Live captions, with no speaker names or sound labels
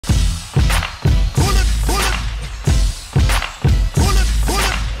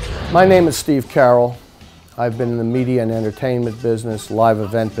My name is Steve Carroll. I've been in the media and entertainment business, live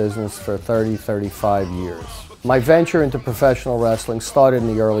event business for 35 years. My venture into professional wrestling started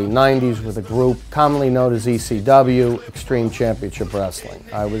in the early 90s with a group commonly known as ECW, Extreme Championship Wrestling.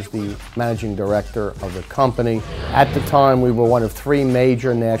 I was the managing director of the company. At the time, we were one of three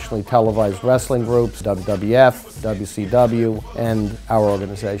major nationally televised wrestling groups, WWF, WCW, and our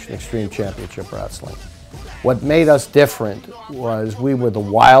organization, Extreme Championship Wrestling. What made us different was we were the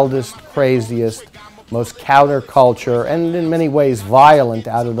wildest, craziest, most counterculture, and in many ways violent,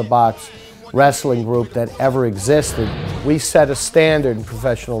 out-of-the-box wrestling group that ever existed. We set a standard in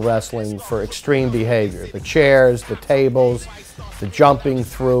professional wrestling for extreme behavior. The chairs, the tables, the jumping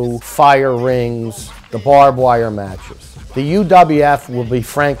through fire rings, the barbed wire matches. The UWF will be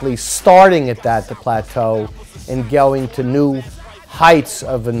frankly starting at that to plateau and going to new heights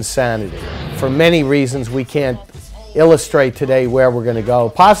of insanity. For many reasons we can't illustrate today where we're going to go,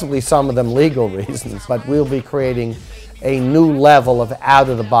 possibly some of them legal reasons, but we'll be creating a new level of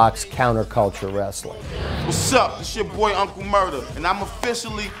out-of-the-box counterculture wrestling. What's up? It's your boy Uncle Murder, and I'm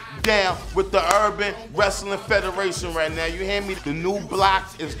officially down with the Urban Wrestling Federation right now. You hear me? The new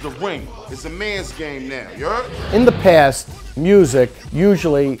block is the ring. It's a man's game now, you heard? In the past, music,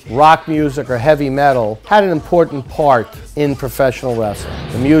 usually rock music or heavy metal, had an important part in professional wrestling.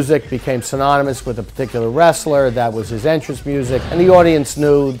 The music became synonymous with a particular wrestler, that was his entrance music, and the audience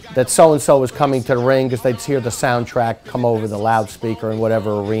knew that so-and-so was coming to the ring because they'd hear the soundtrack come over the loudspeaker in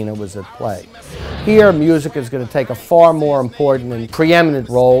whatever arena was at play. Here, music is going to take a far more important and preeminent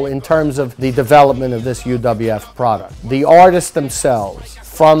role in terms of the development of this UWF product. The artists themselves,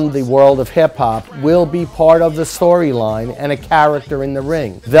 from the world of hip-hop, will be part of the storyline and a character in the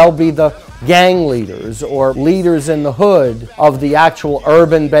ring. They'll be the gang leaders or leaders in the hood of the actual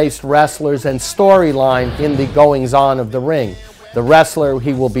urban-based wrestlers and storyline in the goings-on of the ring. The wrestler,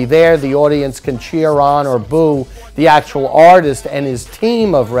 he will be there, the audience can cheer on or boo the actual artist and his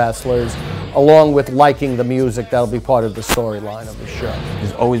team of wrestlers, along with liking the music. That'll be part of the storyline of the show.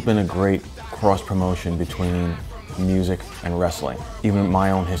 There's always been a great cross-promotion between music and wrestling. Even in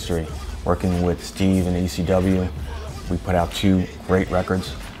my own history, working with Steve and ECW, we put out two great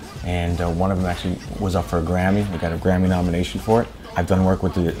records, and one of them actually was up for a Grammy. We got a Grammy nomination for it. I've done work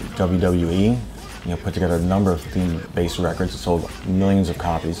with the WWE, put together a number of theme-based records, sold millions of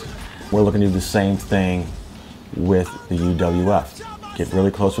copies. We're looking to do the same thing with the UWF. Get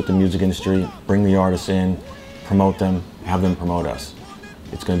really close with the music industry, bring the artists in, promote them, have them promote us.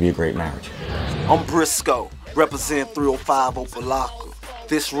 It's going to be a great marriage. I'm Briscoe, represent 305 Opalaka.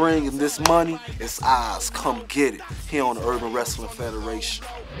 This ring and this money is ours. Come get it here on the Urban Wrestling Federation.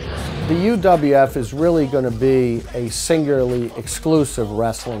 The UWF is really going to be a singularly exclusive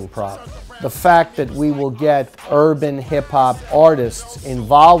wrestling product. The fact that we will get urban hip-hop artists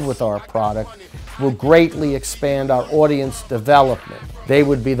involved with our product will greatly expand our audience development. They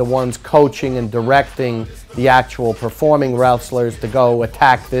would be the ones coaching and directing the actual performing wrestlers to go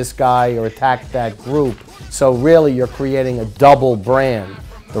attack this guy or attack that group. So really you're creating a double brand.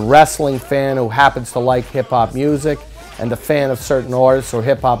 The wrestling fan who happens to like hip-hop music and the fan of certain artists or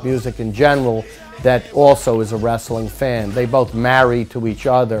hip-hop music in general that also is a wrestling fan. They both marry to each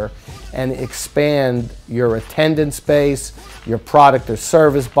other and expand your attendance base, your product or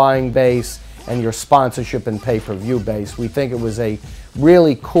service buying base, and your sponsorship and pay-per-view base. We think it was a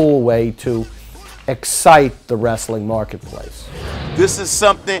really cool way to excite the wrestling marketplace. This is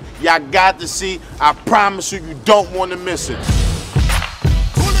something y'all got to see. I promise you, you don't want to miss it.